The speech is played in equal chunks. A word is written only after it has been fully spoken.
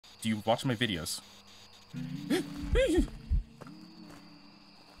Do you watch my videos?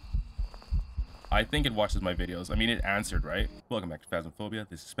 I think it watches my videos. I mean, it answered, right? Welcome back to Phasmophobia.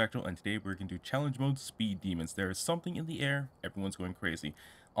 This is Spectral, and today we're going to do challenge mode Speed Demons. There is something in the air. Everyone's going crazy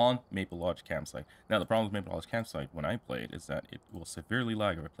on Maple Lodge Campsite. Now, the problem with Maple Lodge Campsite when I play it is that it will severely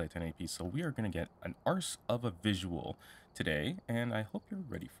lag if I play 1080p. So we are going to get an arse of a visual today, and I hope you're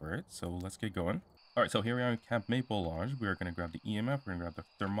ready for it. So let's get going. All right, so here we are in Camp Maple Lodge. We are going to grab the EMF, we're going to grab the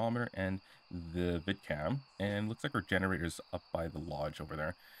thermometer and the vidcam. And looks like our generator's up by the lodge over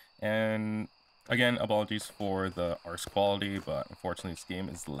there. And again, apologies for the arse quality, but unfortunately this game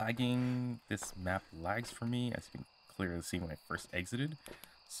is lagging. This map lags for me, as you can clearly see when I first exited.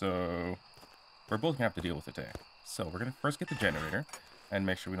 So we're both going to have to deal with it today. So we're going to first get the generator and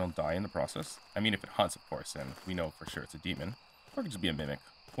make sure we don't die in the process. I mean, if it hunts, of course, and we know for sure it's a demon. Or it could just be a mimic,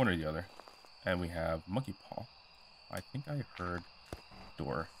 one or the other. And we have monkey paw. I think I heard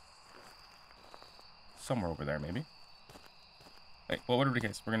door. Somewhere over there, maybe. Hey, well, whatever the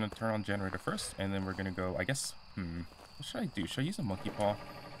case, we're going to turn on generator first, and then we're going to go, I guess, what should I do? Should I use a monkey paw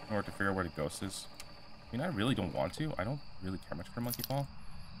in order to figure out where the ghost is? I mean, I really don't want to. I don't really care much for monkey paw.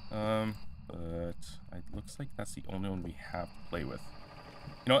 But it looks like that's the only one we have to play with.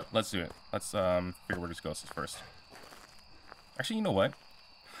 You know what? Let's do it. Let's figure where this ghost is first. Actually, you know what?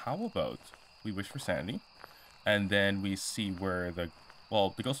 How about we wish for sanity, and then we see where the...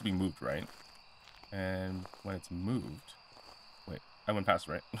 Well, the ghost will be moved, right? And when it's moved... Wait, I went past,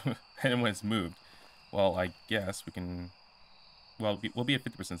 right? And then when it's moved, well, I guess we can... Well, we'll be at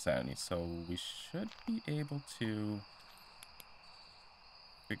 50% sanity, so we should be able to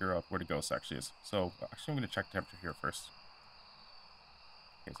figure out where the ghost actually is. So, actually, I'm going to check temperature here first.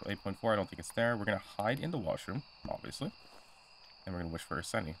 Okay, so 8.4, I don't think it's there. We're going to hide in the washroom, obviously. And we're going to wish for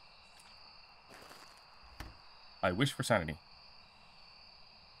sanity. I wish for sanity.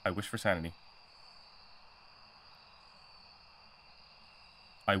 I wish for sanity.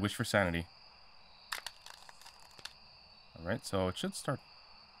 I wish for sanity. Alright, so it should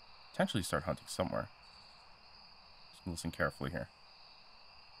potentially start hunting somewhere. Just listen carefully here.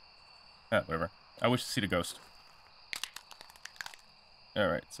 Whatever. I wish to see the ghost.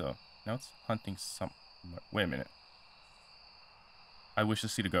 Alright, so now it's hunting some... Wait a minute. I wish to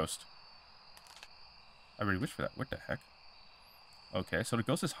see the ghost. I already wished for that. What the heck? Okay, so the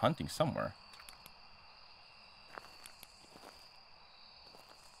ghost is hunting somewhere.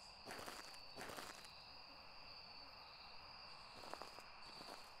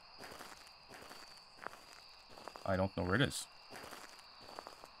 I don't know where it is.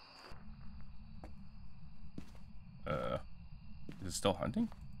 Is it still hunting?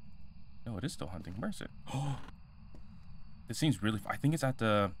 No, it is still hunting. Where is it? Oh, it seems really... I think it's at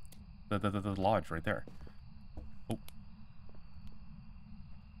the lodge right there. Oh.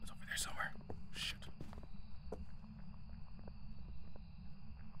 It's over there somewhere. Shit.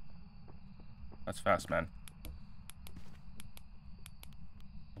 That's fast, man.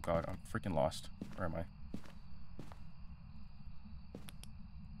 Oh god, I'm freaking lost. Where am I?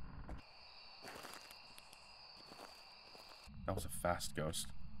 That was a fast ghost.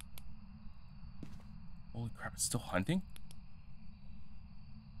 Holy crap, it's still hunting?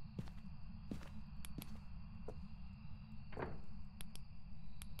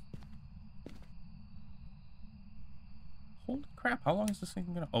 Holy crap, how long is this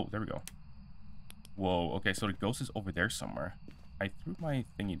thing gonna... Oh, there we go. Whoa, okay, so the ghost is over there somewhere. I threw my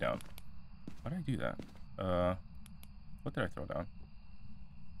thingy down. Why did I do that? What did I throw down?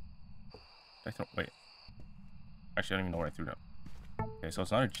 Did I throw... Wait. Actually, I don't even know what I threw down. Okay, so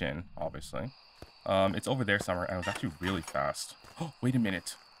it's not a djinn, obviously. It's over there somewhere, and it was actually really fast. Oh, wait a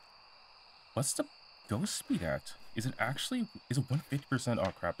minute. What's the ghost speed at? Is it actually... Is it 150%?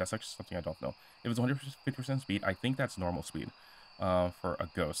 Oh, crap. That's actually something I don't know. If it's 150% speed, I think that's normal speed for a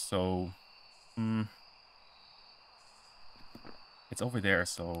ghost. So... It's over there,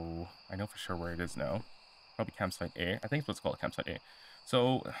 so I know for sure where it is now. Probably campsite A. I think it's what's called campsite A.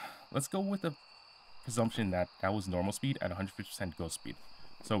 So let's go with the presumption that that was normal speed at 150% ghost speed.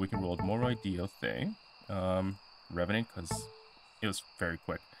 So we can roll Moroi Diothe, Revenant, because it was very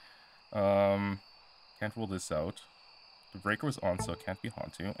quick. Can't rule this out. The breaker was on, so it can't be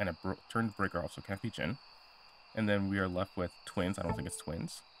Hantu, and it turned the breaker off, so it can't be Jinn. And then we are left with twins. I don't think it's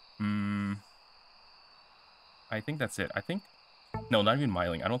twins. I think that's it. I think... No, not even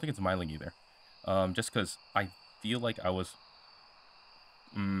Myling. I don't think it's Myling either. Just because I feel like I was...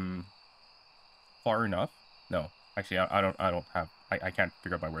 far enough? No. Actually, I don't have... I can't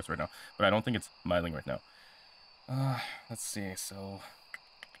figure out my words right now. But I don't think it's Myling right now. Let's see. So...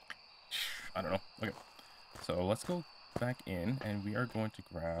 I don't know. Okay. So let's go back in, and we are going to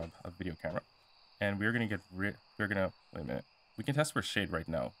grab a video camera. And we're going to wait a minute. We can test for shade right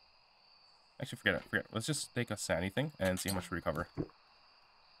now. Actually, forget it. Let's just take a sanity thing and see how much we recover.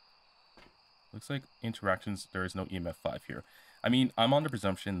 Looks like interactions, there is no EMF 5 here. I mean, I'm on the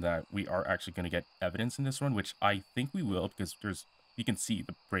presumption that we are actually going to get evidence in this one, which I think we will, because you can see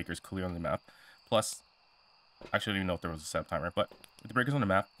the breakers clear on the map. Plus, actually, I don't even know if there was a set timer, but with the breakers on the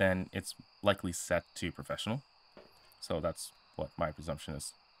map, then it's likely set to professional. So that's what my presumption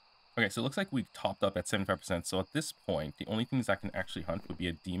is. Okay, so it looks like we topped up at 75%. So at this point, the only things I can actually hunt would be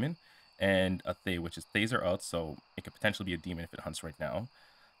a demon and a Thay, which is Thays are out, so it could potentially be a demon if it hunts right now.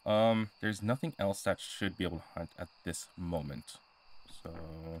 There's nothing else that should be able to hunt at this moment. So,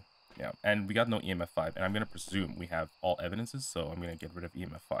 yeah. And we got no EMF 5, and I'm going to presume we have all evidences, so I'm going to get rid of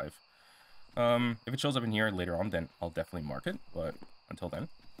EMF 5. If it shows up in here later on, then I'll definitely mark it, but until then,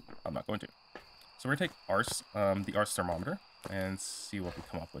 I'm not going to. So we're going to take the ARS thermometer and see what we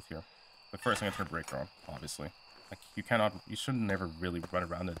come up with here. But first, I'm going to turn breaker on, obviously. Like, you should never really run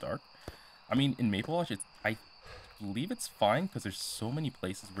around in the dark. I mean, in Maple Lodge, I believe it's fine because there's so many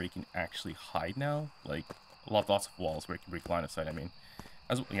places where you can actually hide now. Like, lots of walls where you can break line of sight, I mean.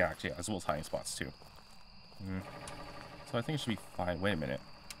 As well as hiding spots, too. So I think it should be fine. Wait a minute.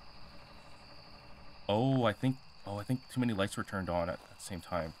 Oh, I think too many lights were turned on at the same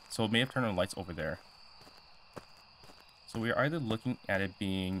time. So it may have turned on lights over there. So we are either looking at it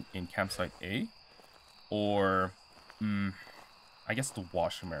being in campsite A, or, I guess the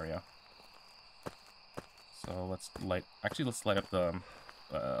washroom area. So let's light up the,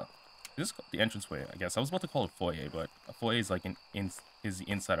 this is the entranceway, I guess. I was about to call it foyer, but a foyer is like is the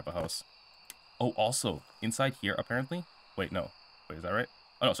inside of a house. Oh, also, inside here, apparently. Wait, no. Wait, is that right?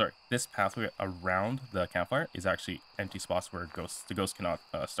 Oh, no, sorry. This pathway around the campfire is actually empty spots where the ghost cannot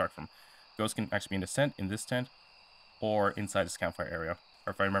start from. Ghosts can actually be in this tent, or inside this campfire area.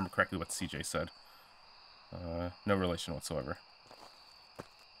 Or if I remember correctly what CJ said. No relation whatsoever.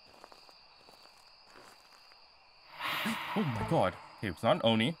 Oh my god. Okay, it's not an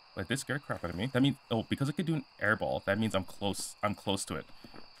Oni, but this scared crap out of me. That means, because it could do an airball, that means I'm close to it.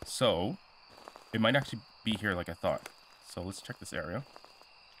 So, it might actually be here like I thought. So let's check this area.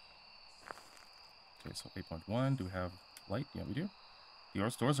 Okay, so 8.1, do we have light? Yeah, we do. The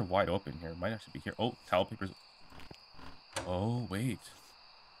doors are wide open here. It might actually be here. Oh, towel papers. Oh, wait.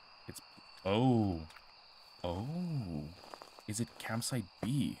 Oh. Is it campsite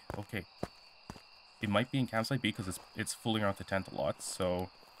B? Okay. It might be in campsite B because it's fooling around the tent a lot, so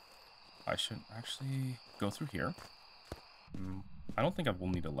I should actually go through here. I don't think I will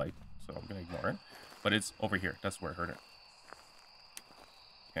need a light, so I'm going to ignore it. But it's over here. That's where I heard it.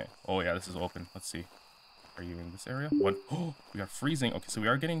 Okay. Oh, yeah, this is open. Let's see. Are you in this area? What? Oh, we are freezing. Okay, so we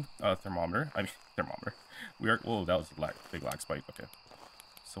are getting a thermometer. Thermometer. Whoa, that was a big lag spike. Okay.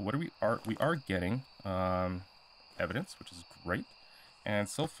 So what we are getting evidence, which is great. And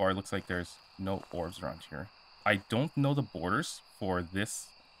so far, it looks like there's no orbs around here. I don't know the borders for this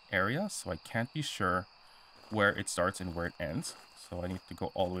area, so I can't be sure where it starts and where it ends. So I need to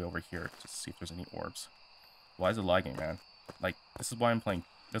go all the way over here to see if there's any orbs. Why is it lagging, man? Like, this is why I'm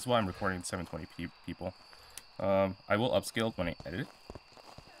recording 720p, people. I will upscale when I edit it.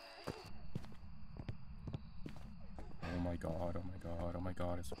 Oh my god, oh my god, oh my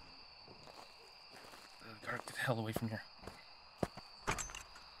god. Gotta get the hell away from here.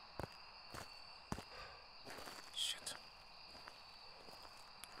 Shit.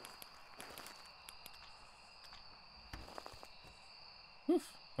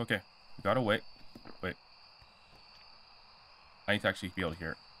 Oof. Okay, we gotta wait. Wait. I need to actually be able to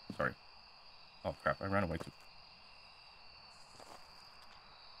hear it. Sorry. Oh crap, I ran away too.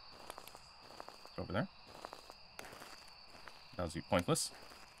 It's over there. That was pointless.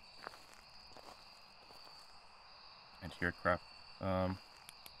 And here, crap. It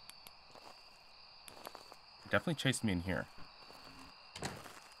definitely chased me in here.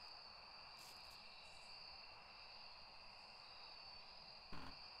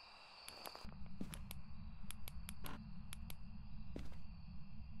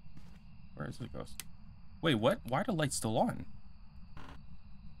 Where is the ghost? Wait, what? Why are the lights still on?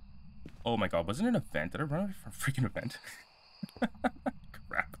 Oh my god, wasn't it an event? Did I run away from a freaking event?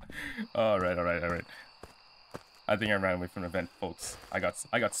 Crap. Alright. I think I ran away from an event, folks. I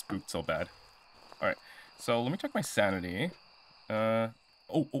got spooked so bad. Alright, so let me check my sanity.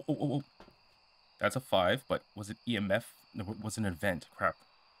 Oh. That's a 5, but was it EMF? No, it was an event. Crap.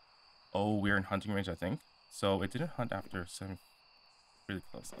 Oh, we're in hunting range, I think. So it didn't hunt after 7. Really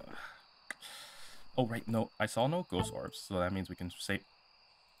close. Oh, right. No, I saw no ghost orbs, so that means we can say...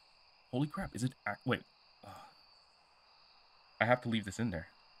 Holy crap, is it... Wait. I have to leave this in there.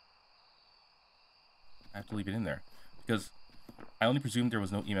 I have to leave it in there. Because I only presumed there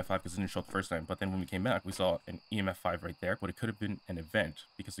was no EMF 5 because it didn't show up the first time. But then when we came back, we saw an EMF 5 right there. But it could have been an event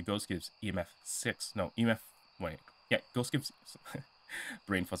because the ghost gives EMF 6. No, EMF... Wait. Yeah, ghost gives...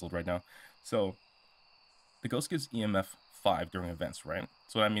 Brain fuzzled right now. So, the ghost gives EMF 5 during events, right?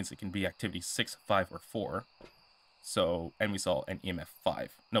 So that means it can be activity 6, 5, or 4. So, and we saw an EMF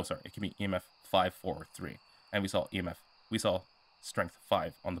 5. No, sorry, it can be EMF 5, 4, or 3. And we saw strength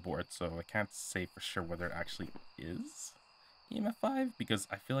 5 on the board. So I can't say for sure whether it actually is EMF 5 because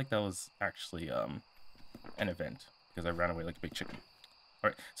I feel like that was actually an event because I ran away like a big chicken.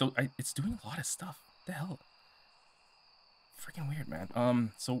 Alright, so it's doing a lot of stuff. What the hell? Freaking weird,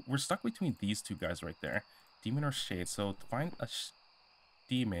 man. So we're stuck between these two guys right there. Demon or Shade. So to find a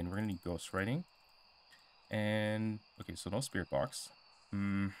demon, we're gonna need ghost writing. And okay, so no spirit box.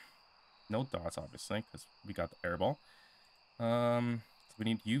 No dots, obviously, because we got the airball. So we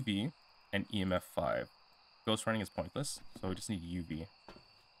need UV and EMF 5. Ghost writing is pointless, so we just need UV.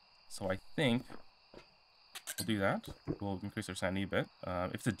 So I think we'll do that. We'll increase our sanity a bit.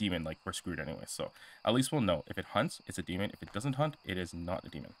 If it's a demon, like, we're screwed anyway. So at least we'll know. If it hunts, it's a demon. If it doesn't hunt, it is not a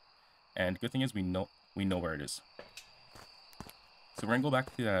demon. And good thing is we know where it is. So we're gonna go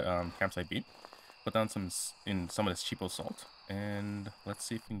back to that campsite beat. Put down some of this cheapo salt. And let's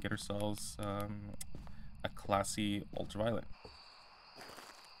see if we can get ourselves a classy ultraviolet.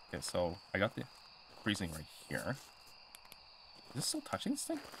 Okay, so I got the freezing right here. Is this still touching this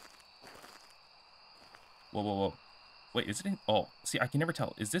thing? Whoa, whoa, whoa. Wait, is it in... Oh, see, I can never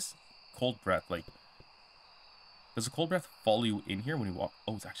tell. Is this cold breath, like... Does the cold breath follow you in here when you walk?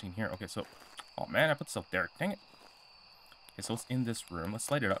 Oh, it's actually in here. Okay, so... Oh, man, I put this up there. Dang it. Okay, so it's in this room.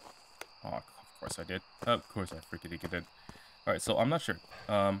 Let's light it up. Oh, of course I did. Of course I freaking did. Alright, so I'm not sure.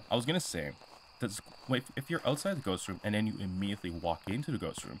 I was gonna say... Wait, if you're outside the ghost room and then you immediately walk into the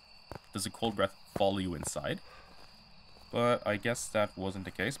ghost room, does the cold breath follow you inside? But I guess that wasn't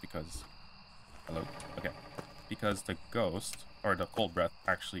the case because... Hello? Okay. Because the ghost, or the cold breath,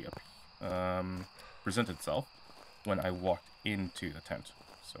 actually presented itself when I walked into the tent.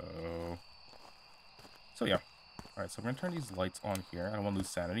 So yeah. Alright, so I'm going to turn these lights on here. I don't want to lose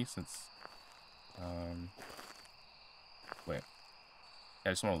sanity since... Wait. Yeah, I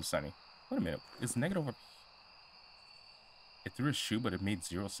just want to lose sanity. Wait a minute. Is negative over... It threw a shoe, but it made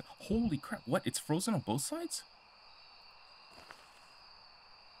 0 cents. Holy crap. What? It's frozen on both sides?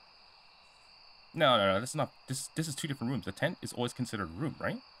 No. This is not... This is 2 different rooms. The tent is always considered a room,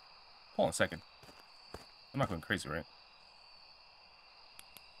 right? Hold on a second. I'm not going crazy, right?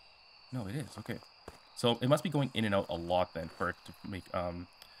 No, it is. Okay. So it must be going in and out a lot then for it to make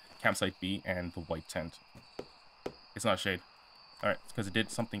campsite B and the white tent. It's not shade. Alright, because it did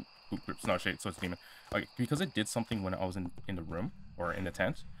something... Oop, it's not shade, so it's a demon. Okay, because it did something when I was in the room, or in the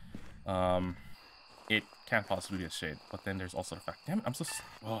tent, it can't possibly be a shade. But then there's also the fact... Damn it, I'm so...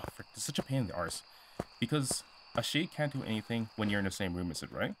 Oh, frick, this is such a pain in the arse. Because a shade can't do anything when you're in the same room as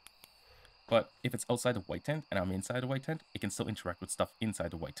it, right? But if it's outside the white tent, and I'm inside the white tent, it can still interact with stuff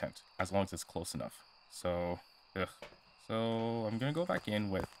inside the white tent, as long as it's close enough. So, ugh. So, I'm gonna go back in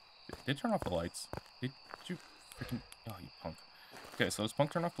with... Did turn off the lights? Did you freaking... Oh, you punk. Okay, so this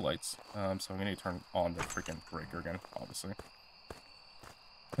punk turned off the lights. So I'm gonna turn on the freaking breaker again, obviously.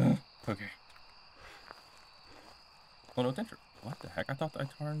 Okay. Oh, no, entry. What the heck? I thought I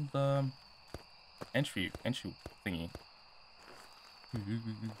turned the entry thingy.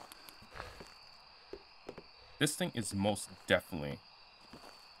 This thing is most definitely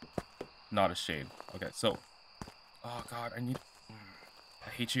not a shade. Okay, so... Oh, God, I need... I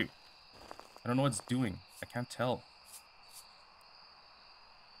hate you. I don't know what it's doing. I can't tell.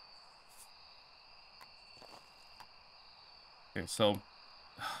 Okay, so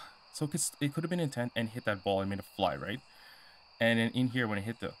it could have been intent and hit that ball and made it fly, right? And then in here, when it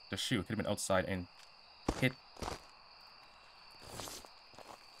hit the shoe, it could have been outside and hit...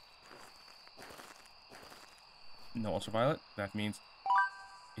 No ultraviolet. That means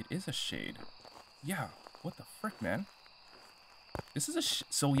it is a shade. Yeah, what the frick, man? This is a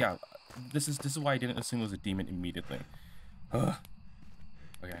so yeah, this is why I didn't assume it was a demon immediately. Ugh.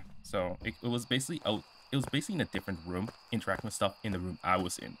 Okay, so it was basically out. It was basically in a different room, interacting with stuff in the room I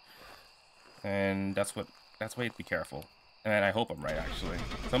was in, and that's why you have to be careful. And I hope I'm right, actually.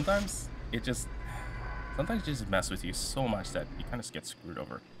 Sometimes it just mess with you so much that you kind of get screwed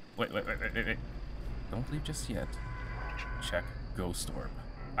over. Wait. Don't leave just yet. Check Ghost Orb.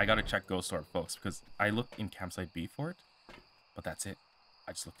 I gotta check Ghost Orb, folks, because I looked in Campsite B for it, but that's it.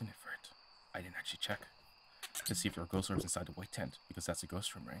 I just looked in it for it. I didn't actually check to see if there were Ghost Orbs inside the white tent, because that's a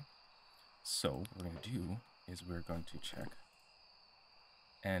ghost room, right? So, what we're gonna do is we're going to check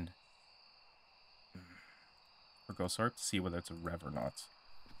And for Ghost Orb to see whether it's a rev or not.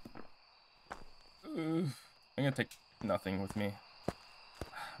 I'm gonna take nothing with me.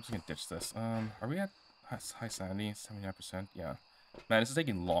 I'm just gonna ditch this. Are we at high sanity? 79%? Yeah. Man, this is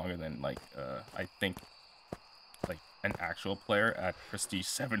taking longer than, like, I think, like, an actual player at Prestige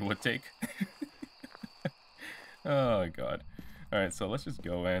 7 would take. Oh, God. Alright, so let's just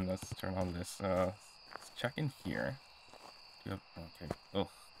go in. Let's turn on this. Let's check in here. Okay. Oh,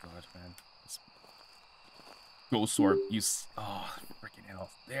 God, man. This Ghost Orb. Oh, freaking hell.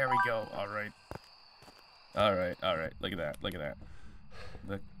 There we go. Alright. Alright. Look at that. Look at that.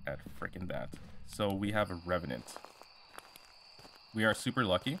 Look at freaking that. So we have a Revenant. We are super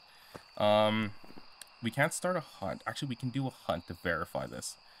lucky. We can't start a hunt. Actually, we can do a hunt to verify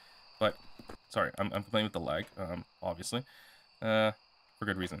this. But, sorry, I'm playing with the lag, obviously. For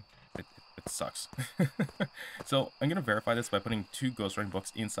good reason. It sucks. So, I'm going to verify this by putting 2 ghostwriting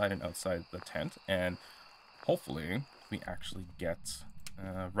books inside and outside the tent. And hopefully, we actually get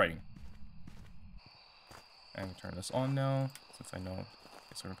writing. And we turn this on now, since I know.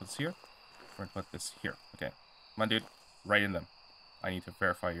 Okay, so we're going to put this here. We're going to put this here. Okay. Come on, dude. Write in them. I need to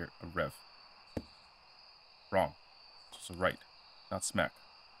verify you're a rev. Wrong. Just a right, not smack.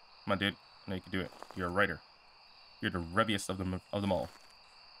 Come on, dude. I know you can do it. You're a writer. You're the reviest of them all.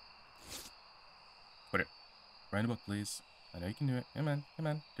 Put it. Write a book, please. I know you can do it. Come on, come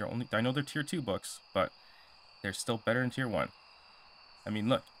on. I know they're tier 2 books, but they're still better than tier 1. I mean,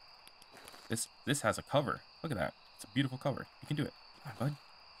 look. This has a cover. Look at that. It's a beautiful cover. You can do it. Come on, bud.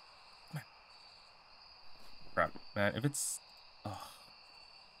 Come on. Crap, man. If it's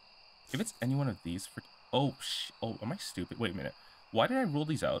any one of these, oh, am I stupid? Wait a minute. Why did I roll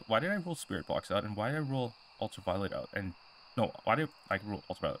these out? Why did I roll Spirit Box out? And why did I roll Ultraviolet out? And, no, why did I roll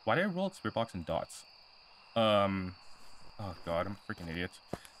Ultraviolet? Why did I roll Spirit Box and Dots? Oh god, I'm a freaking idiot.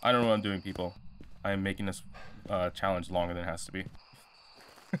 I don't know what I'm doing, people. I am making this challenge longer than it has to be.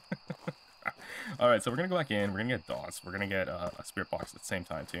 Alright, so we're gonna go back in. We're gonna get Dots. We're gonna get a Spirit Box at the same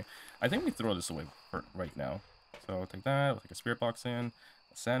time, too. I think we throw this away for right now. So we'll take that. We'll take a Spirit Box in.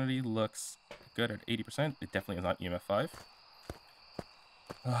 Sanity looks good at 80%. It definitely is not EMF 5.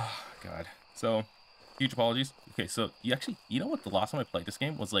 Oh, God. So, huge apologies. Okay, so you know what? The last time I played this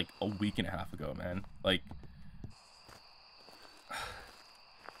game was like a week and a half ago, man. Like,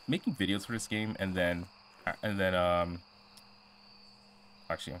 making videos for this game and then,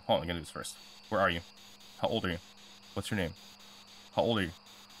 actually, hold on, I'm gonna do this first. Where are you? How old are you? What's your name? How old are you?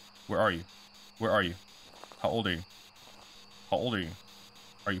 Where are you? Where are you? How old are you? How old are you?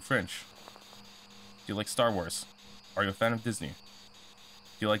 Are you French? Do you like Star Wars? Are you a fan of Disney?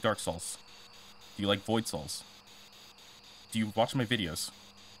 Do you like Dark Souls? Do you like Void Souls? Do you watch my videos?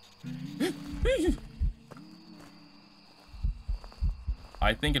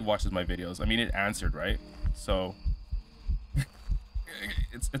 I think it watches my videos. I mean, it answered, right? So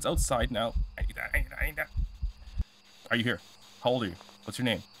it's outside now. I need that. Are you here? How old are you? What's your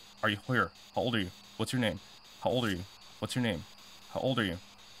name? Are you here? How old are you? What's your name? How old are you? What's your name? How old are you?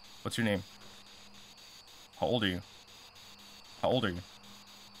 What's your name? How old are you? How old are you?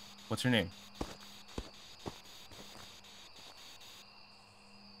 What's your name?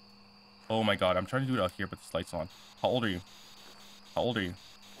 Oh my god, I'm trying to do it out here, but this light's on. How old are you? How old are you?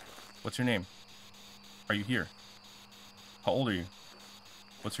 What's your name? Are you here? How old are you?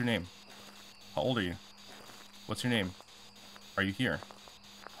 What's your name? How old are you? What's your name? Are you here?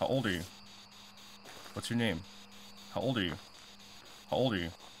 How old are you? What's your name? How old are you? How old are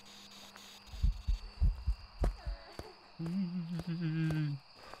you?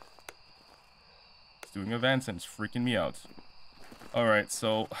 It's doing events and it's freaking me out. Alright,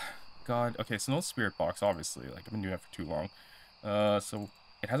 so... God, okay, so no Spirit Box, obviously. Like, I've been doing that for too long. So,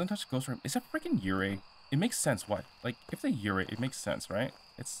 it hasn't touched Ghost Room. Is that freaking Yurei? It makes sense. Why? Like, if they Yurei, it makes sense, right?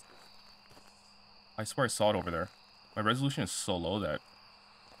 It's... I swear I saw it over there. My resolution is so low that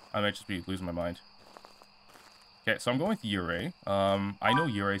I might just be losing my mind. Okay, so I'm going with Yurei. I know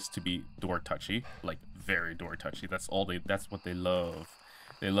Yurei's to be door touchy, like very door touchy. That's what they love.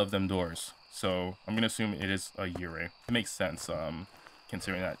 They love them doors. So I'm gonna assume it is a Yurei. It makes sense,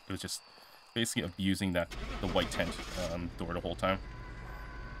 considering that it was just basically abusing the white tent door the whole time.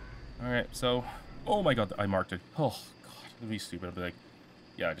 Alright, so oh my god, I marked it. Oh god, it'd be stupid. I'd be like,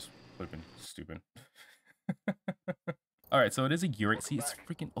 yeah, I just would have been stupid. Alright, so it is a Yurei. See, it's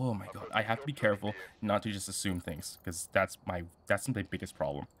freaking... Oh my god. I have to be careful not to just assume things, because that's my biggest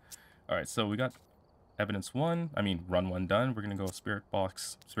problem. Alright, so we got evidence 1. I mean, run 1 done. We're going to go Spirit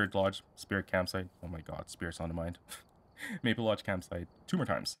Box, Spirit Lodge, Spirit Campsite. Oh my god, Spirit's on the mind. Maple Lodge Campsite 2 more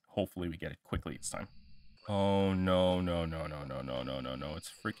times. Hopefully we get it quickly this time. Oh, no, no, no, no, no, no, no, no, no. It's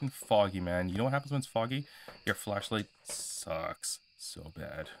freaking foggy, man. You know what happens when it's foggy? Your flashlight sucks so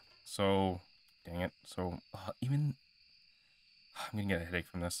bad. So, dang it. So, even... I'm gonna get a headache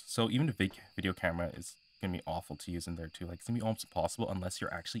from this. So, even the video camera is gonna be awful to use in there, too. Like, it's gonna be almost impossible unless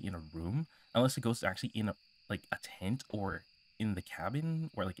you're actually in a room. Unless the ghost is actually in a, like, a tent or in the cabin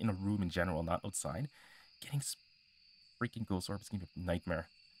or, like, in a room in general, not outside. Getting freaking ghost orb is gonna be a nightmare.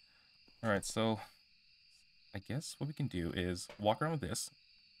 Alright, so... I guess what we can do is walk around with this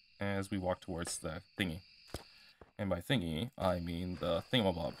as we walk towards the thingy. And by thingy, I mean the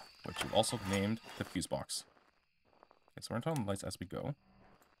thingamabob, which is also named the fuse box. Okay, so we're going to turn on the lights as we go.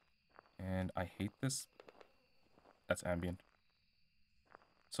 And I hate this. That's ambient.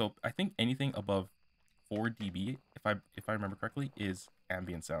 So I think anything above 4 dB, if I remember correctly, is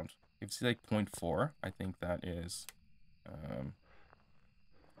ambient sound. If you see like 0.4, I think that is... I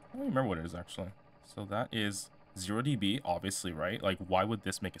don't remember what it is actually. So that is 0 dB, obviously, right? Like, why would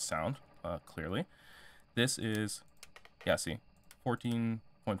this make a sound? Clearly. This is, yeah, see, 14.1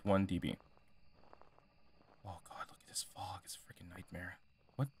 dB. Oh god, look at this fog. It's a freaking nightmare.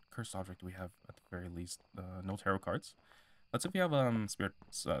 What cursed object do we have at the very least? No tarot cards. Let's see if we have spirit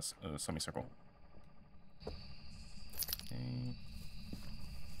semicircle. Okay.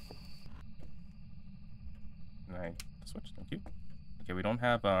 Can I switch? Thank you. Okay, we don't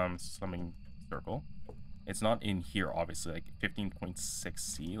have summing circle. It's not in here, obviously. Like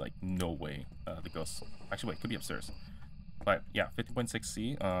 15.6C. Like, no way. The ghost. Actually, wait, could be upstairs. But yeah,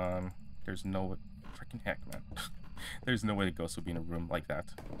 15.6C. There's no freaking heck, man. There's no way the ghost would be in a room like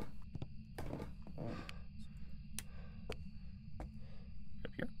that.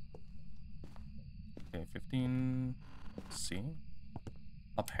 Up here. Okay, 15C.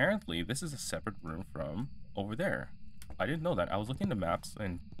 Apparently, this is a separate room from over there. I didn't know that. I was looking at the maps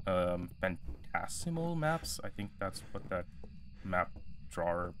and Phantasmal maps. I think that's what that map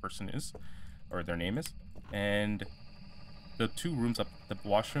drawer person is, or their name is. And the two rooms up, the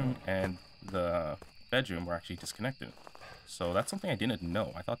washroom and the bedroom, were actually disconnected. So that's something I didn't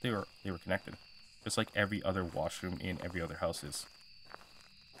know. I thought they were connected, just like every other washroom in every other house is.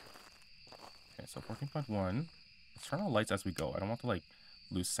 Okay, so 14.1. Let's turn on the lights as we go. I don't want to like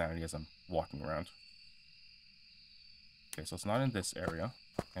lose sanity as I'm walking around. Okay, so it's not in this area,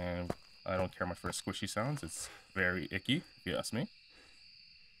 and I don't care much for squishy sounds. It's very icky, if you ask me.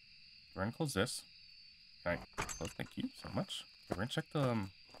 We're gonna close this. Okay, close. Thank you so much. Okay, we're gonna check the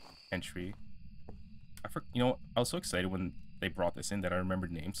entry. You know, I was so excited when they brought this in that I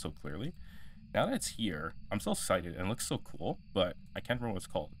remembered names so clearly. Now that it's here, I'm so excited and it looks so cool, but I can't remember what it's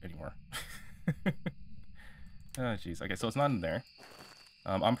called anymore. Oh, jeez. Okay, so it's not in there.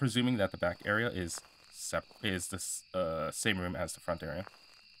 I'm presuming that the back area is the same room as the front area.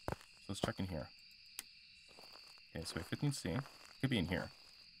 So let's check in here. Okay, so we have 15C. Could be in here.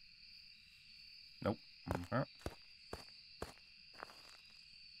 Nope.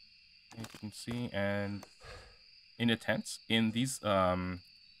 Okay, 15C, and in the tents, in these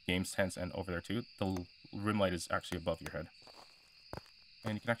games tents and over there too, the rim light is actually above your head.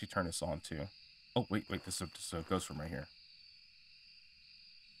 And you can actually turn this on too. Oh, wait, this is a ghost room right here.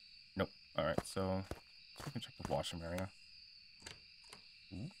 Nope. Alright, so we can check the washroom area.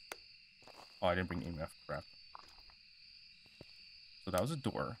 Ooh. Oh, I didn't bring EMF. Crap. So that was a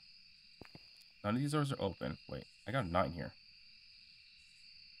door. None of these doors are open. Wait, I got a 9 here.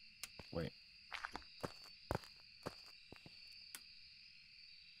 Wait.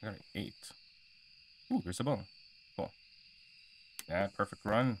 I got an 8. Ooh, there's a bone. Cool. Yeah, perfect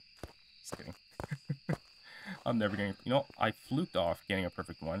run. Just kidding. I'm never getting... You know, I fluked off getting a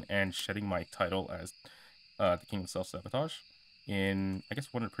perfect one and shedding my title as the King of Self-Sabotage in, I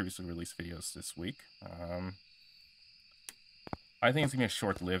guess, one of the previously released videos this week. I think it's gonna be a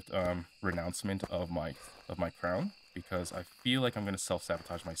short-lived renouncement of my crown, because I feel like I'm gonna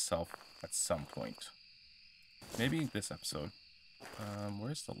self-sabotage myself at some point. Maybe this episode.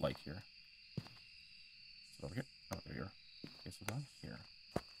 Where's the light here? Is it over here? Oh, there you are. Okay, so down here.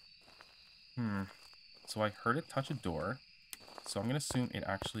 So I heard it touch a door, so I'm gonna assume it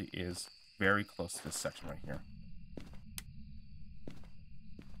actually is very close to this section right here.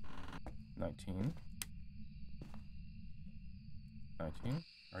 19. 19.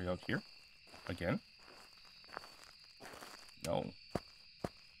 Are you out here? Again? No.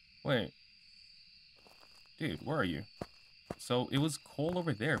 Wait. Dude, where are you? So it was cold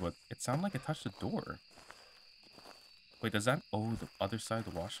over there, but it sounded like it touched the door. Wait, does that... Oh, the other side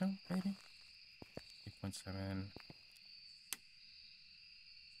of the washroom, maybe? 8.7.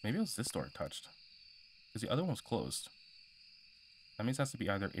 Maybe it was this door it touched. Because the other one was closed. That means it has to be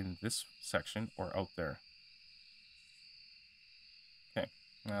either in this section or out there.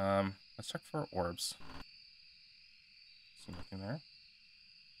 Let's check for orbs. See nothing there.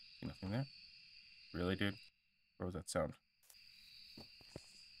 See nothing there. Really, dude? Where was that sound?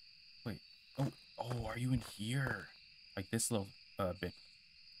 Wait. Oh, are you in here? Like this little bit.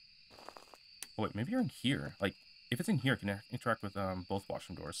 Oh wait, maybe you're in here. Like, if it's in here, can I interact with both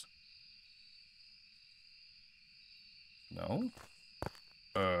washroom doors? No?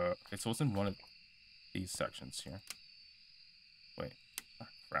 Okay, so it's in one of these sections here. Wait. Ah,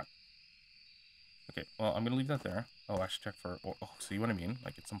 crap. Okay, well, I'm gonna leave that there. Oh, I should check for... Oh, see what I mean?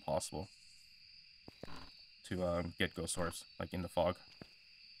 Like, it's impossible to get ghost orbs, like, in the fog.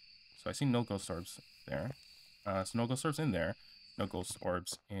 So I see no ghost orbs there. So no ghost orbs in there. No ghost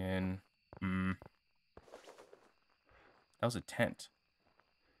orbs in... That was a tent.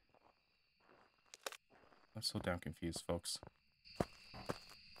 I'm so damn confused, folks.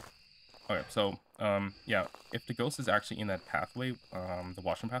 Okay, so, yeah, if the ghost is actually in that pathway, the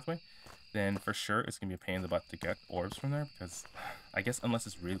washroom pathway, then for sure it's gonna be a pain in the butt to get orbs from there, because I guess unless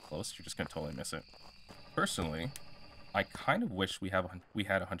it's really close, you're just gonna totally miss it. Personally, I kind of wish we had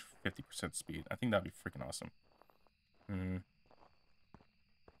 150% speed. I think that'd be freaking awesome.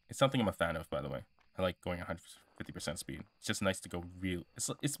 It's something I'm a fan of, by the way. I like going 150% speed. It's just nice to go real.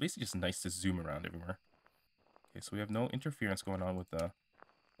 It's basically just nice to zoom around everywhere. Okay, so we have no interference going on with the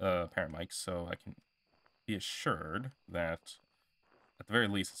parent mic, so I can be assured that at the very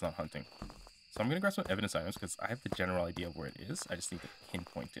least it's not hunting. So I'm gonna grab some evidence items because I have the general idea of where it is. I just need to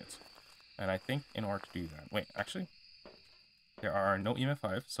pinpoint it. And I think in order to do that, wait, actually, there are no EMF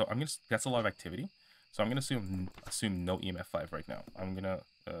 5, so I'm gonna. That's a lot of activity. So I'm gonna assume no EMF 5 right now. I'm gonna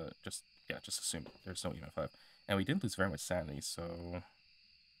just assume there's no EMF 5, and we didn't lose very much sanity. So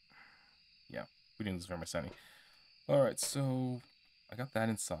yeah, we didn't lose very much sanity. All right, so I got that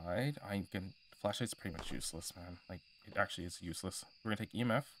inside. Flashlight's pretty much useless, man. Like, it actually is useless. We're gonna take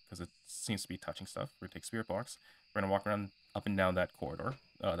EMF because it seems to be touching stuff. We're gonna take Spirit Box. We're gonna walk around up and down that corridor,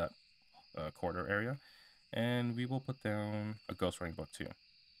 corridor area, and we will put down a ghost writing book too.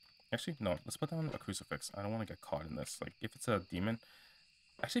 Actually, no, let's put down a crucifix. I don't want to get caught in this. Like, if it's a demon,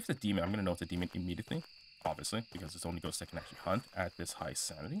 actually, if it's a demon, I'm gonna know it's a demon immediately, obviously, because it's only ghosts that can actually hunt at this high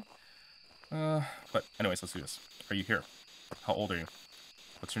sanity. But anyways, let's do this. Are you here? How old are you?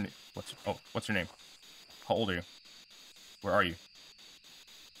 What's your name? What's your name? How old are you? Where are you?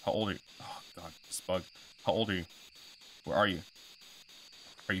 How old are you? Oh god, this bug. How old are you? Where are you?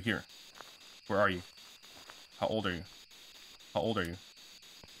 Are you here? Where are you? How old are you? How old are you?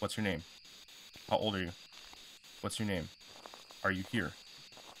 What's your name? How old are you? What's your name? Are you here?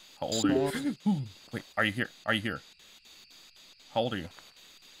 How old are you? Wait, are you here? Are you here? How old are you?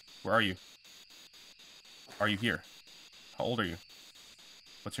 Where are you? Are you here? How old are you?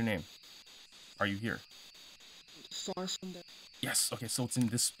 What's your name? Are you here? Far from there. Yes. Okay, so it's in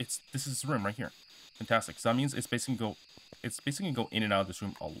this. This is this room right here. Fantastic. So that means it's basically go in and out of this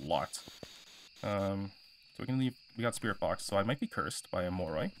room a lot. So we can leave. We got Spirit Box, so I might be cursed by a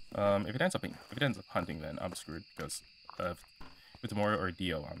Moroi. If it ends up hunting, then I'm screwed because with the Moroi or a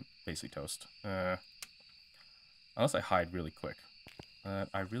Dio, I'm basically toast. Unless I hide really quick.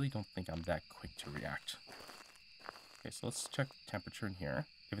 I really don't think I'm that quick to react. Okay, so let's check temperature in here.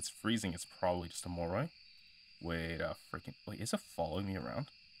 If it's freezing, it's probably just a Moroi. Wait, is it following me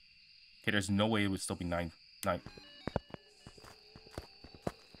around? Okay, there's no way it would still be 9.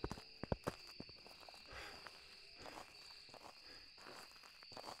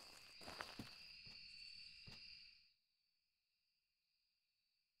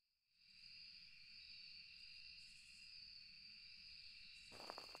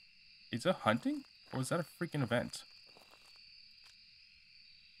 Is it hunting? Or is that a freaking event?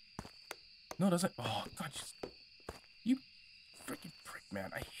 No, it doesn't. Oh, God, you freaking prick,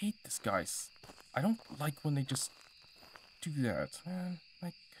 man. I hate this guys. I don't like when they just do that, man.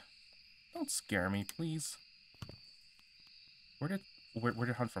 Like, don't scare me, please. Where did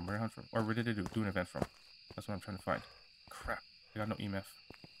it hunt from? Where did it hunt from? Or where did it do an event from? That's what I'm trying to find. Crap. I got no EMF.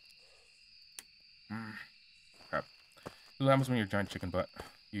 Crap. This is what happens when you're a giant chicken butt.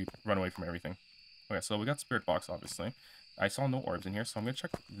 You run away from everything. Okay, so we got Spirit Box, obviously. I saw no orbs in here, so I'm going to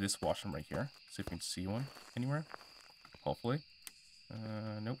check this washroom right here. See if we can see one anywhere. Hopefully.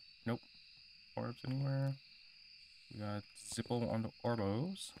 Nope. Nope. Orbs anywhere. We got Zippo on the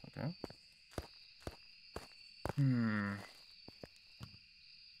Orbos. Okay.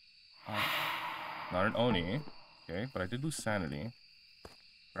 Not an Oni. Okay, but I did lose sanity.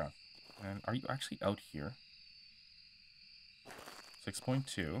 Crap. And are you actually out here?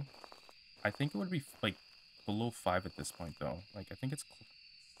 6.2. I think it would be, like, below 5 at this point, though. Like, I think it's...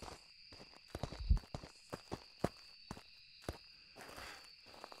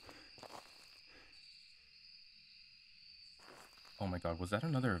 Oh my god, was that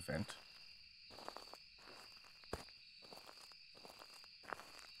another event?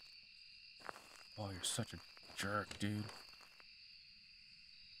 Oh, you're such a jerk, dude.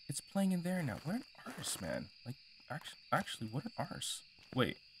 It's playing in there now. What an arse, man. Like, actually, what an arse.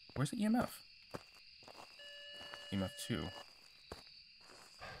 Wait, where's the EMF? EMF 2.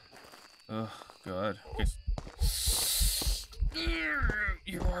 Ugh, god. Okay.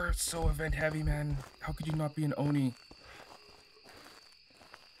 You are so event heavy, man. How could you not be an Oni?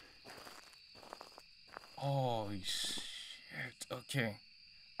 Holy shit. Okay.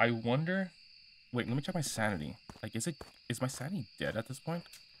 I wonder... Wait, let me check my sanity. Like, is my sanity dead at this point?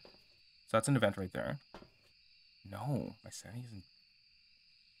 So that's an event right there. No, my sanity isn't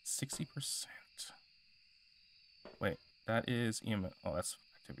 60%. Wait, that is EMF. Oh, that's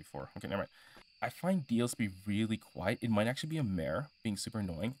activity 4. Okay, never mind. I find deals to be really quiet. It might actually be a mare being super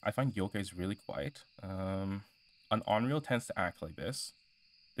annoying. I find Yokai is really quiet. An Onreal tends to act like this.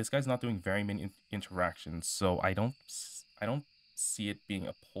 This guy's not doing very many interactions, so I don't see it being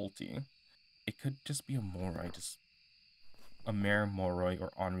a Polty. It could just be a Moroi, just a mare Moroi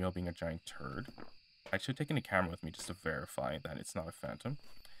or Onreal being a giant turd. I should take in a camera with me just to verify that it's not a phantom.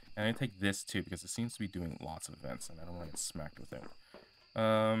 And I take this too because it seems to be doing lots of events and I don't want to get smacked with it.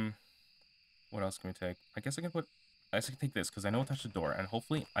 What else can we take? I guess I can take this because I know it touched the door and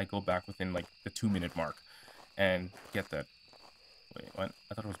hopefully I go back within like the 2-minute mark and get that. Wait, what?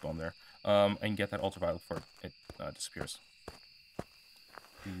 I thought it was bomb there. And get that ultraviolet before it disappears.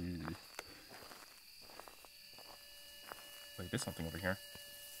 Wait, there's something over here.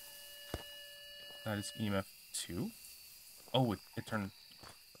 That is EMF 2? Oh, it turned...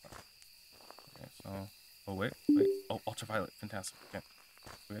 Okay, so... Oh, wait. Oh, ultraviolet. Fantastic. Okay.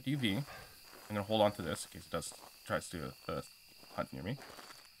 We got UV. I'm gonna hold on to this in case it tries to hunt near me.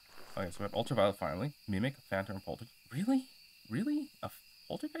 Okay, so we have ultraviolet finally. Mimic, phantom, and poltergeist. Really? Really? A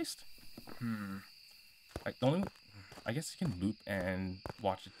poltergeist? I guess you can loop and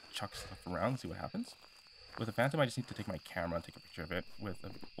watch it chuck stuff around and see what happens. With a phantom, I just need to take my camera and take a picture of it with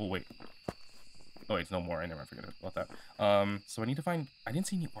a... Oh, wait. Oh, wait, it's no more. I never forget about that. So I need to find... I didn't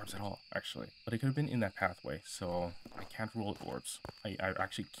see any orbs at all, actually. But it could have been in that pathway, so I can't rule orbs. I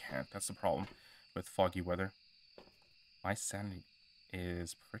actually can't. That's the problem with foggy weather. My sanity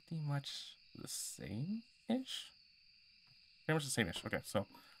is pretty much the same-ish? Pretty much the same-ish. Okay, so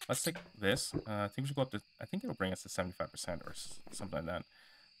let's take this. I think we should go up to... I think it'll bring us to 75% or something like that.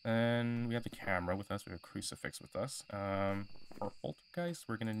 And we have the camera with us. We have a crucifix with us. For poltergeist,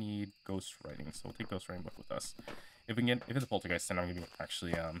 we're gonna need ghost writing, so we'll take ghost writing book with us. If it's a poltergeist, then I'm gonna be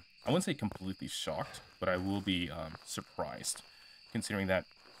actually I wouldn't say completely shocked, but I will be surprised, considering that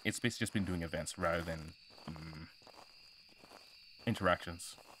it's basically just been doing events rather than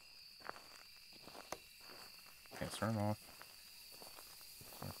interactions. Okay, let's turn it off.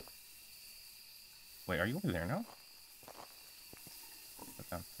 Wait, are you over there now? Put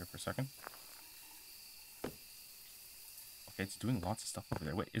down here for a second. Okay, it's doing lots of stuff over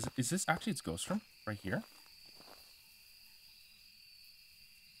there. Wait, is this actually its ghost room? Right here?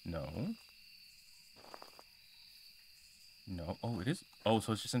 No. No. Oh, it is? Oh,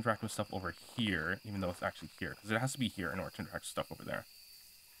 so it's just interacting with stuff over here, even though it's actually here. Because it has to be here in order to interact with stuff over there.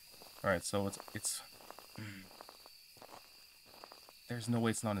 Alright, so it's... There's no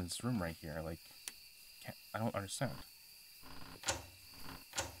way it's not in this room right here. Like, I don't understand.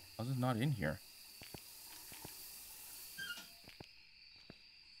 How's it not in here?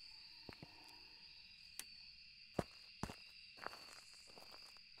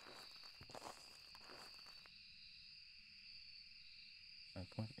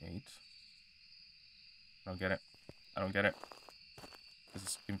 .8. I don't get it. I don't get it.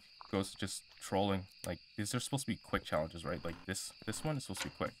 This goes just trolling. Like, these are supposed to be quick challenges, right? Like, this one is supposed to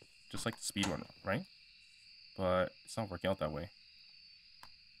be quick. Just like the speed one, right? But it's not working out that way.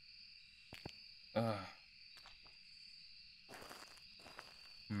 We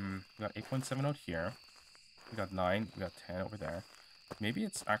got 8.7 out here. We got 9. We got 10 over there. Maybe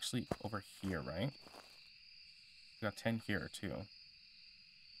it's actually over here, right? We got 10 here, too.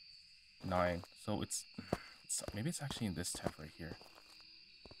 9. So it's maybe it's actually in this tent right here.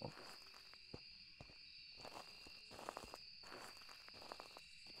 Oh.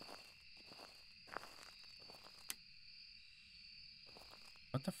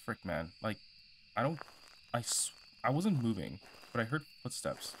 What the frick, man? Like, I wasn't moving, but I heard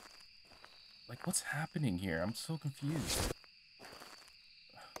footsteps. Like, what's happening here? I'm so confused.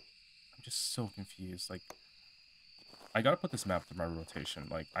 I'm just so confused. Like, I gotta put this map to my rotation.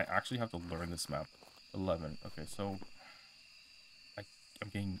 Like, I actually have to learn this map. 11. Okay, so I'm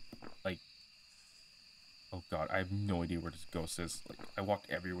getting, like... Oh god, I have no idea where this ghost is. Like, I walked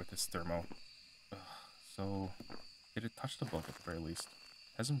everywhere with this thermo. Ugh, so, did it touch the book at the very least?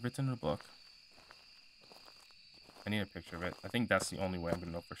 Hasn't written in a book. I need a picture of it. I think that's the only way I'm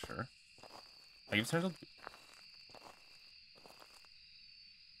gonna know for sure. Like, if it turns out...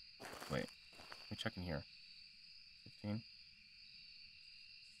 Wait, let me check in here. 15.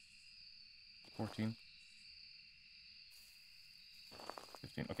 14.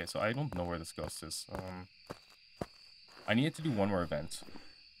 15. Okay, so I don't know where this ghost is. I needed to do one more event.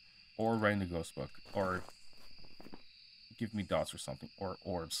 Or write in the ghost book. Or give me dots or something. Or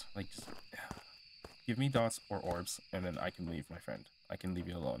orbs. Like, just... Give me dots or orbs, and then I can leave, my friend. I can leave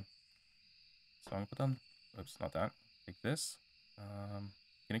you alone. So I'm gonna put on... Oops, not that. Like this.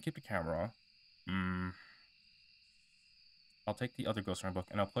 Gonna keep the camera on. I'll take the other ghost runner book,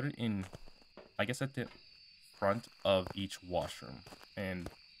 and I'll put it in... I guess at the front of each washroom. And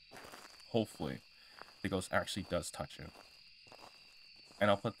hopefully the ghost actually does touch it. And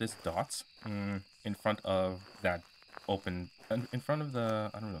I'll put this dots in front of that open... In front of the...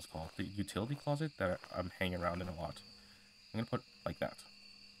 I don't know what it's called. The utility closet that I'm hanging around in a lot. I'm going to put like that.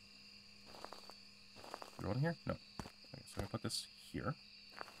 Is it rolling here? No. Okay, so I'm going to put this here.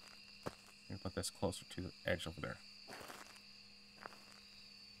 I'm going to put this closer to the edge over there.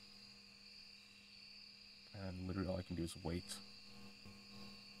 And literally all I can do is wait.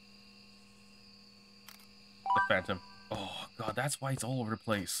 The phantom. Oh, God, that's why it's all over the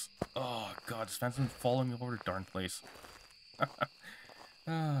place. Oh, God, this phantom's following me all over the darn place.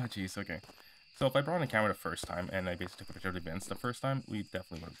 Ah, jeez, okay. So if I brought in a camera the first time, and I basically took a picture of the events the first time, we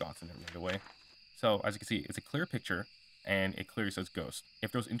definitely would have gotten it right away. So, as you can see, it's a clear picture, and it clearly says ghost.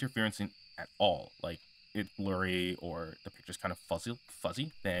 If there was interference in at all, like it's blurry, or the picture's kind of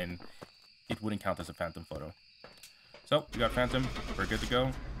fuzzy, then it wouldn't count as a phantom photo. So, we got phantom, we're good to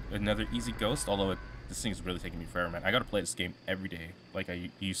go. Another easy ghost, although this thing's really taking me forever, man. I gotta play this game every day, like I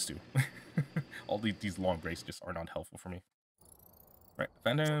used to. All these long breaks just are not helpful for me. Right,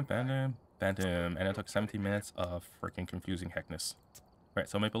 phantom, and it took 17 minutes of freaking confusing heckness. Right,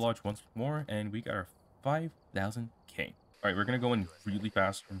 so Maple Lodge once more, and we got our 5,000K. Alright, we're gonna go in really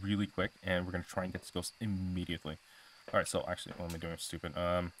fast, really quick, and we're gonna try and get this ghost immediately. Alright, so actually, what am I doing? Stupid.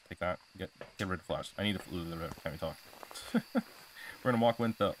 Take that. Get rid of flash. I need to... Can we talk? We're gonna walk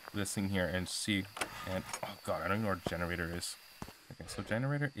with this thing here and see, and... Oh god, I don't even know where generator is. Okay, so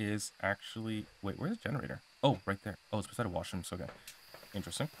generator is actually... Wait, where's the generator? Oh, right there. Oh, it's beside a washroom, so okay.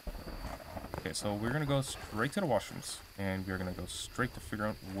 Interesting. Okay, so we're gonna go straight to the washrooms, and we're gonna go straight to figure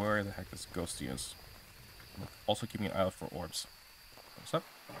out where the heck this ghosty is. I'm also keeping an eye out for orbs. What's up?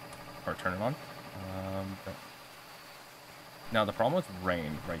 Or turn it on. Okay. Now the problem with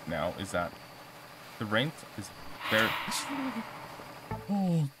rain right now is that the rain is very...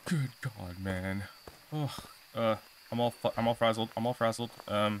 Oh, good god, man. Oh, I'm all frazzled. I'm all frazzled.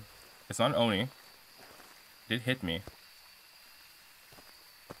 It's not an Oni. It did hit me.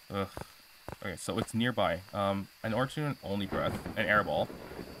 Ugh. Okay, so it's nearby. In order to do an only breath, an airball,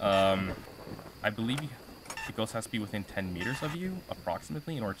 I believe the ghost has to be within 10 meters of you,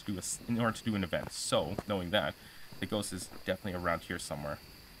 approximately, in order to do an event. So, knowing that, the ghost is definitely around here somewhere.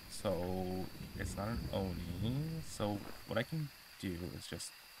 So, it's not an Oni. So, what I can do is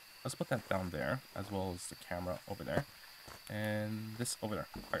just... Let's put that down there, as well as the camera over there. And this over there.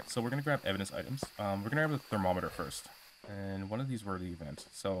 Alright, so we're going to grab evidence items. We're going to grab the thermometer first. And one of these were the event.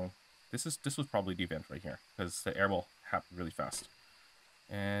 So, this was probably the event right here, because the airball happened really fast.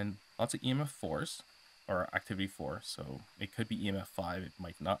 And lots of EMF 4s, or activity 4, so it could be EMF 5, it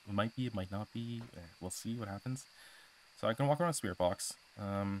might not be, we'll see what happens. So I can walk around Spirit Box,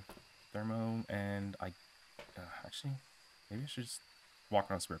 Thermo, and actually, maybe I should just walk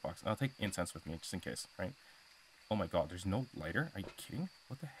around Spirit Box. I'll take incense with me, just in case, right? Oh my god, there's no lighter? Are you kidding?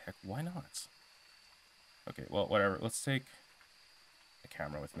 What the heck? Why not? Okay, well, whatever. Let's take a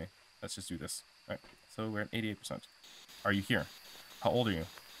camera with me. Let's just do this. All right, so we're at 88%. Are you here? How old are you?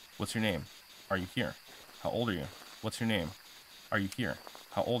 What's your name? Are you here? How old are you? What's your name? Are you here?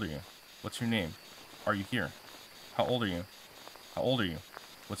 How old are you? What's your name? Are you here? How old are you? How old are you?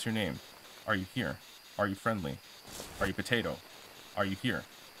 What's your name? Are you here? Are you friendly? Are you potato? Are you here?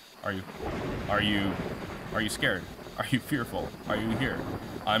 Are you scared? Are you fearful? Are you here?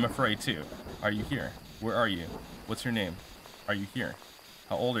 I'm afraid too. Are you here? Where are you? What's your name? Are you here?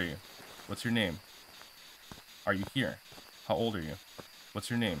 How old are you? What's your name? Are you here? How old are you? What's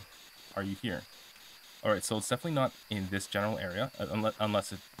your name? Are you here? Alright, so it's definitely not in this general area,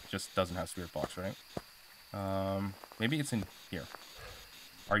 unless it just doesn't have Spirit Box, right? Maybe it's in here.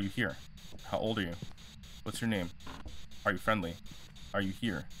 Are you here? How old are you? What's your name? Are you friendly? Are you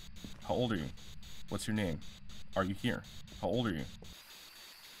here? How old are you? What's your name? Are you here? How old are you?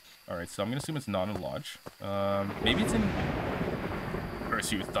 Alright, so I'm gonna assume it's not in a lodge. Maybe it's in...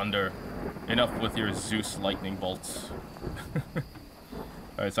 Curse you, thunder. Enough with your Zeus lightning bolts.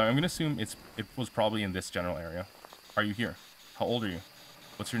 Alright, so I'm gonna assume it was probably in this general area. Are you here? How old are you?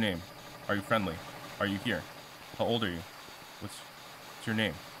 What's your name? Are you friendly? Are you here? How old are you? What's your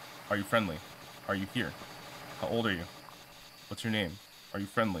name? Are you friendly? Are you here? How old are you? What's your name? Are you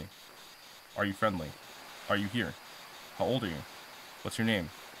friendly? Are you friendly? Are you here? How old are you? What's your name?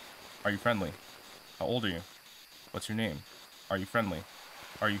 Are you friendly? How old are you? What's your name? Are you friendly?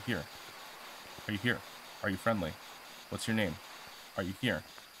 Are you here? Are you here? Are you friendly? What's your name? Are you here?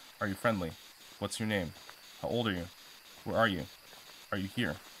 Are you friendly? What's your name? How old are you? Where are you? Are you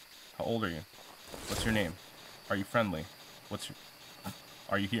here? How old are you? What's your name? Are you friendly?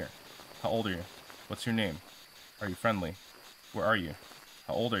 Are you here? How old are you? What's your name? Are you friendly? Where are you?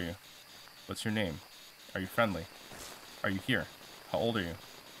 How old are you? What's your name? Are you friendly? Are you here? How old are you?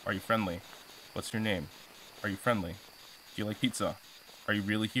 Are you friendly? What's your name? Are you friendly? Do you like pizza? Are you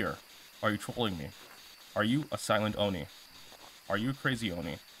really here? Are you trolling me? Are you a silent Oni? Are you a crazy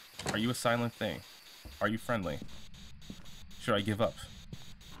Oni? Are you a silent thing? Are you friendly? Should I give up?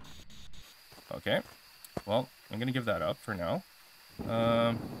 Okay. Well, I'm gonna give that up for now.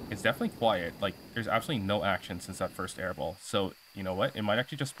 It's definitely quiet. Like, there's absolutely no action since that first airball. So, you know what? It might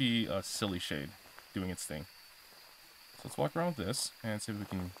actually just be a silly shade doing its thing. So let's walk around with this and see if we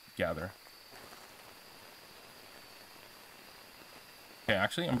can gather. Okay,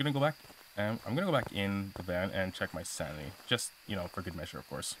 actually, I'm gonna go back. I'm gonna go back in the van and check my sanity. Just, you know, for good measure, of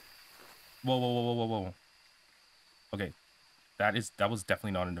course. Whoa, whoa, whoa, whoa, whoa, whoa. Okay, that was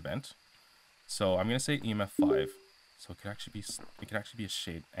definitely not an event. So I'm gonna say EMF 5. So it could actually be a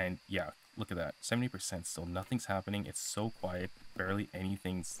shade. And yeah, look at that. 70% still. Nothing's happening. It's so quiet. Barely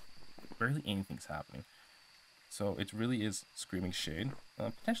anything's happening. So it really is screaming shade.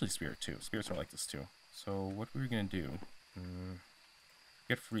 Potentially spirit too. Spirits are like this too. So what we're gonna do?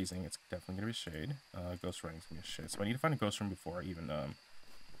 Get freezing. It's definitely gonna be shade. Ghost running is gonna be a shade. So I need to find a ghost room before I even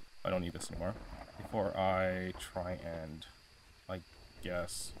I don't need this anymore. Before I try and, I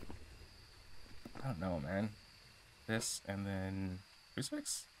guess, I don't know, man. This and then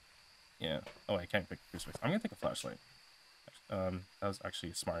crucifix. Yeah. Oh, I can't pick crucifix. I'm gonna take a flashlight. That was actually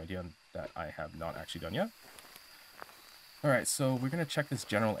a smart idea that I have not actually done yet. Alright, so we're gonna check this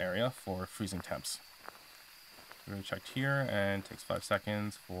general area for freezing temps. We're gonna check here, and it takes 5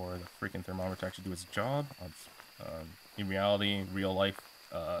 seconds for the freaking thermometer to actually do its job. In reality, real life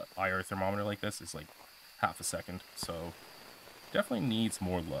IR thermometer like this is like half a second, so definitely needs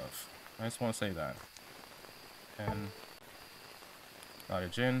more love. I just want to say that. And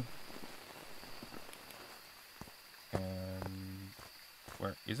cottage in. And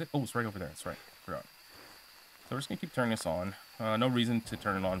where is it? Oh, it's right over there. That's right. Forgot. So we're just gonna keep turning this on. No reason to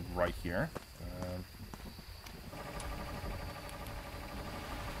turn it on right here.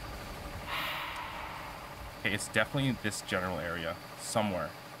 Okay, it's definitely in this general area somewhere.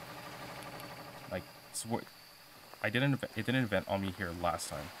 Like, it didn't event on me here last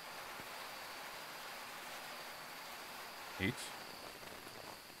time. 8,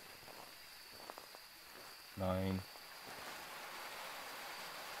 9,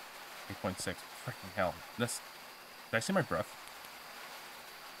 8.6. Freaking hell! Did I see my breath?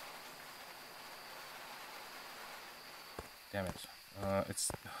 Damn it!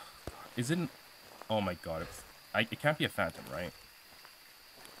 Isn't? Oh my god! It can't be a phantom, right?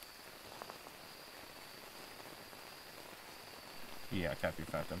 Yeah, it can't be a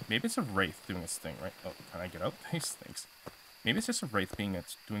phantom. Maybe it's a wraith doing its thing, right? Oh, can I get out? Thanks. Maybe it's just a wraith doing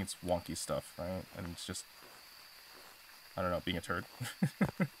its wonky stuff, right? And it's just, I don't know, being a turd.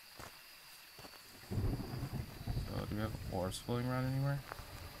 So, do we have orbs floating around anywhere?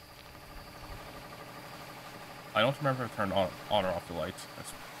 I don't remember if I turned on or off the lights.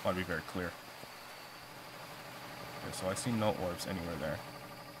 That's want to be very clear. Okay, so I see no orbs anywhere there.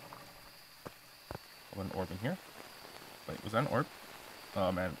 Oh, an orb in here? Wait, was that an orb?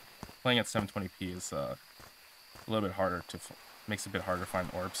 Oh man, playing at 720p is a little bit harder to makes it a bit harder to find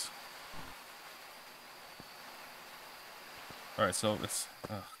orbs. All right, so it's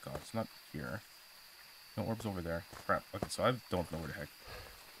oh god, it's not here. No orbs over there. Crap. Okay, so I don't know where the heck.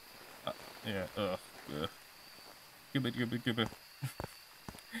 Yeah. Ugh. Give it.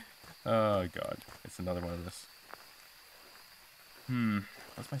 Oh god, it's another one of this.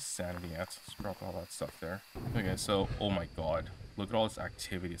 What's my sanity at? Let's drop all that stuff there. Okay, so, oh my god. Look at all this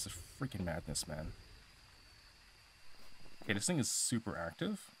activity. It's a freaking madness, man. Okay, this thing is super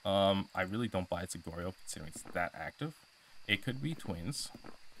active. I really don't buy it's a Goryo, considering it's that active. It could be twins.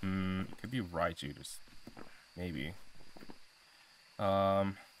 It could be Raiju. Maybe.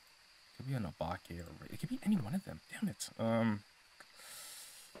 Could be an Obake or it could be any one of them. Damn it.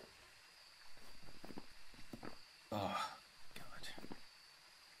 Oh god.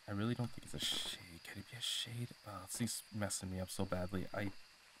 I really don't think it's a shade. Could it be a shade? This thing's messing me up so badly. Okay,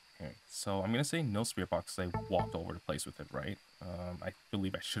 so I'm gonna say no spirit box because I walked over the place with it, right? I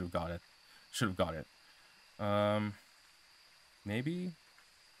believe I should have got it. Maybe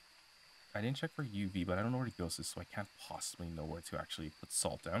I didn't check for UV, but I don't know where the ghost is, so I can't possibly know where to actually put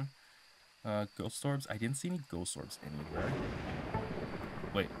salt down. Ghost orbs. I didn't see any ghost orbs anywhere.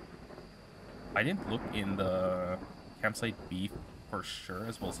 Wait, I didn't look in the campsite B for sure,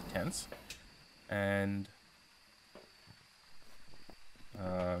 as well as the tents, and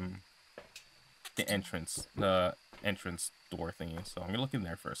the entrance door thingy. So I'm gonna look in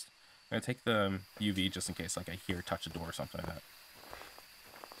there first. I'm gonna take the UV just in case, like, I hear touch a door or something like that.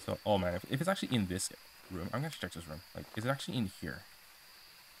 So, oh man, if it's actually in this room, I'm gonna check this room. Like, is it actually in here?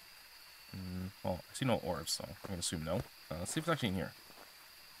 Well, I see no orbs, so I'm gonna assume no. Let's see if it's actually in here.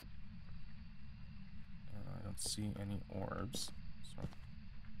 I don't see any orbs. So...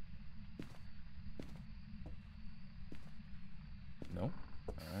 no.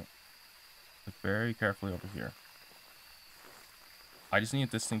 Alright. Look very carefully over here. I just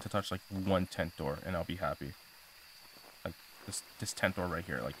need this thing to touch like one tent door and I'll be happy. Like this tent door right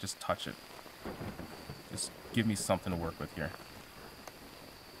here. Like, just touch it. Just give me something to work with here.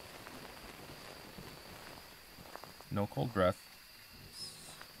 No cold breath.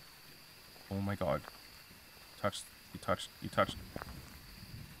 Oh my god. Touched. You touched. You touched.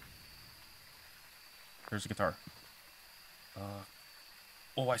 There's a guitar.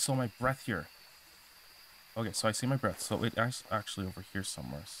 Oh, I saw my breath here. Okay, so I see my breath. So it is actually over here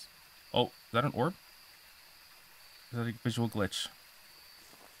somewhere. Oh, is that an orb? Is that a visual glitch?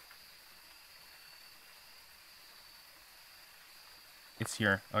 It's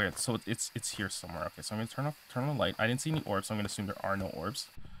here. Okay, so it's here somewhere. Okay, so I'm gonna turn on the light. I didn't see any orbs, so I'm gonna assume there are no orbs.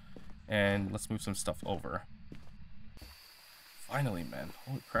 And let's move some stuff over. Finally, man.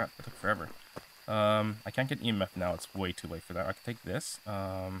 Holy crap, that took forever. I can't get EMF now. It's way too late for that. I can take this.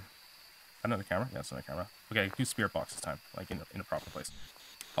 Another camera? Yeah, it's another camera. Okay, do spirit box this time, like in a proper place.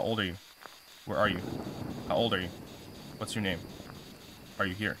 How old are you? Where are you? How old are you? What's your name? Are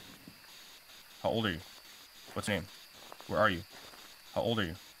you here? How old are you? What's your name? Where are you? How old are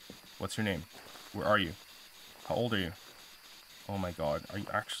you? What's your name? Where are you? How old are you? Oh my god, are you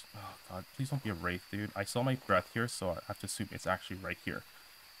actually... oh god, please don't be a wraith, dude. I saw my breath here, so I have to assume it's actually right here.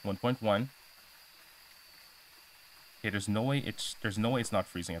 1.1. Okay, there's no way it's not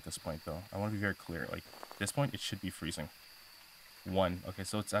freezing at this point, though. I want to be very clear. Like, at this point, it should be freezing. 1. Okay,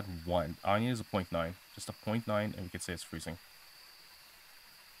 so it's at 1. All I need is a 0.9. Just a 0.9, and we could say it's freezing.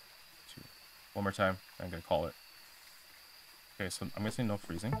 2. One more time. I'm going to call it. Okay, so I'm going to say no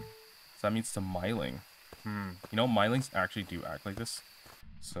freezing. So that means to myling. You know, mylings actually do act like this.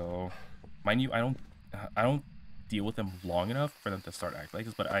 So, mind you, I don't deal with them long enough for them to start acting like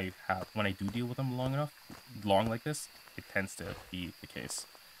this, but when I do deal with them long like this, it tends to be the case.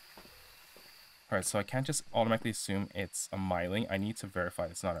 Alright, so I can't just automatically assume it's a myling. I need to verify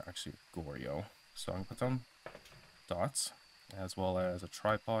it's not actually a Goryo. So I'm going to put down dots, as well as a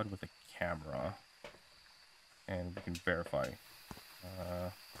tripod with a camera. And we can verify.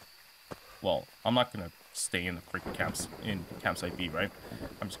 Well, I'm not going to stay in the freaking campsite B, right?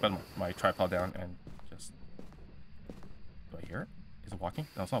 I'm just putting my tripod down and just... do I hear it? Is it walking?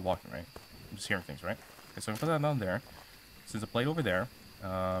 No, it's not walking, right? I'm just hearing things, right? Okay, so I'm going to put that down there. Since it played over there,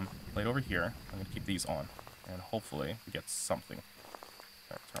 played over here, I'm going to keep these on. And hopefully we get something.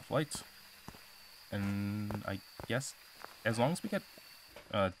 Okay, turn off lights. And I guess as long as we get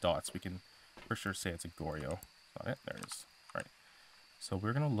dots, we can for sure say it's a Goryo. Got it? There it is. Alright. So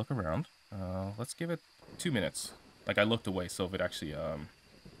we're going to look around. Let's give it 2 minutes. Like, I looked away, so if it actually,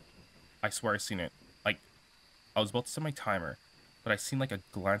 I swear I seen it. Like, I was about to set my timer, but I seen like a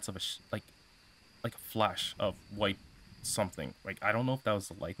glance of like a flash of white something. Like, I don't know if that was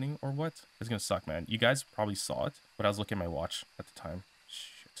the lightning or what. It's gonna suck, man. You guys probably saw it, but I was looking at my watch at the time.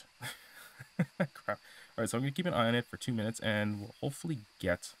 Shit. Crap. Alright, so I'm gonna keep an eye on it for 2 minutes, and we'll hopefully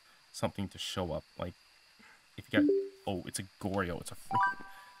get something to show up. Like, if you get... oh, it's a Goryo.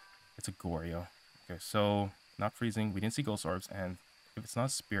 It's a Goryo. Okay, so not freezing. We didn't see ghost orbs, and if it's not a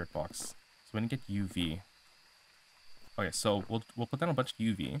spirit box, so we didn't get UV. Okay, so we'll put down a bunch of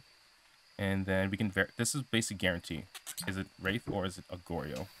UV, and then we can this is basic guarantee. Is it Wraith or is it a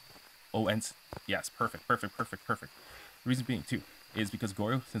Goryo? Oh, and yes, perfect. The reason being too is because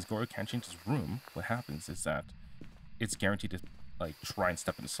since Goryo can't change his room, what happens is that it's guaranteed to like try and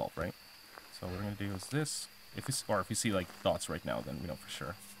step into salt, right? So what we're gonna do is this. If we see like dots right now, then we know for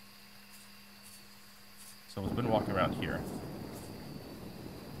sure. So we've been walking around here.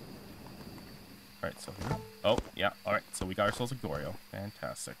 All right, so here. Oh, yeah. All right, so we got ourselves a Goryo.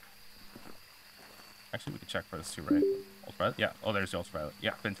 Fantastic. Actually, we can check for this too, right? Ultraviolet? Yeah. Oh, there's the ultraviolet.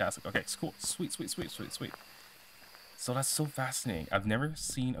 Yeah, fantastic. Okay, it's cool. Sweet, sweet, sweet, sweet, sweet. So that's so fascinating. I've never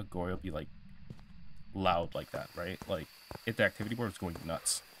seen a Goryo be like loud like that, right? Like, the activity board is going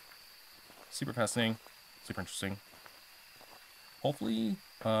nuts. Super fascinating. Super interesting. Hopefully,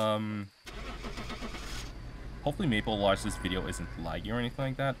 hopefully Maple Lodge this video isn't laggy or anything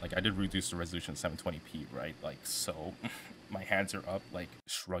like that. Like, I did reduce the resolution to 720p, right? Like, so my hands are up, like,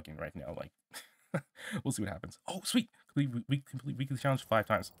 shrugging right now. Like, we'll see what happens. Oh, sweet! Complete weekly challenge 5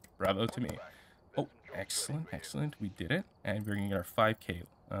 times. Bravo to me. Oh, excellent, excellent. We did it. And we're gonna get our 5k.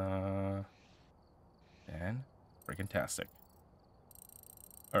 And freaking tastic.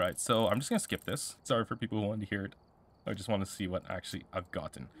 Alright, so I'm just gonna skip this. Sorry for people who wanted to hear it. I just want to see what actually I've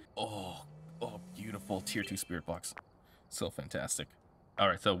gotten. Oh, beautiful tier 2 spirit box. So fantastic.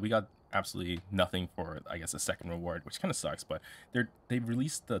 Alright, so we got absolutely nothing for, I guess, a second reward, which kind of sucks, but they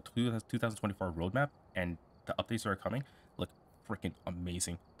released the 2024 roadmap, and the updates that are coming look freaking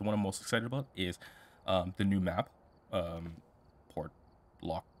amazing. The one I'm most excited about is the new map, Port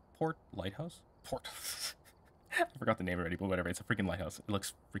Lighthouse? Port. I forgot the name already, but whatever. It's a freaking lighthouse. It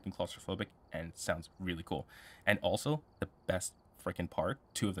looks freaking claustrophobic and sounds really cool. And also, the best freaking part,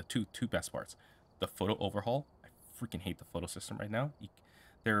 two of the two best parts, the photo overhaul. I freaking hate the photo system right now.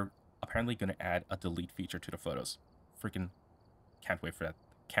 They're apparently going to add a delete feature to the photos. Freaking can't wait for that.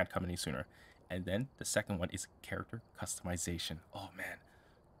 Can't come any sooner. And then the second one is character customization. Oh man,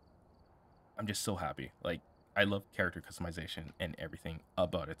 I'm just so happy. Like, I love character customization and everything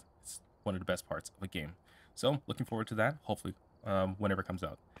about it. It's one of the best parts of a game. So, looking forward to that, hopefully, whenever it comes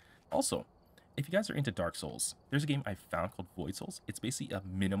out. Also, if you guys are into Dark Souls, there's a game I found called Void Souls. It's basically a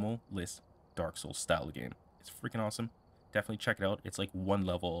minimalist Dark Souls style game. It's freaking awesome. Definitely check it out. It's like one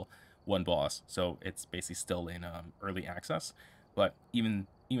level, one boss. So, it's basically still in early access. But even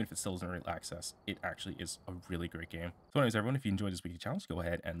if it still is in early access, it actually is a really great game. So anyways, everyone, if you enjoyed this weekly challenge, go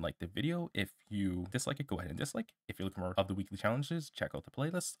ahead and like the video. If you dislike it, go ahead and dislike. If you're looking for more of the weekly challenges, check out the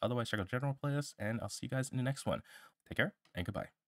playlist. Otherwise, check out the general playlist, and I'll see you guys in the next one. Take care, and goodbye.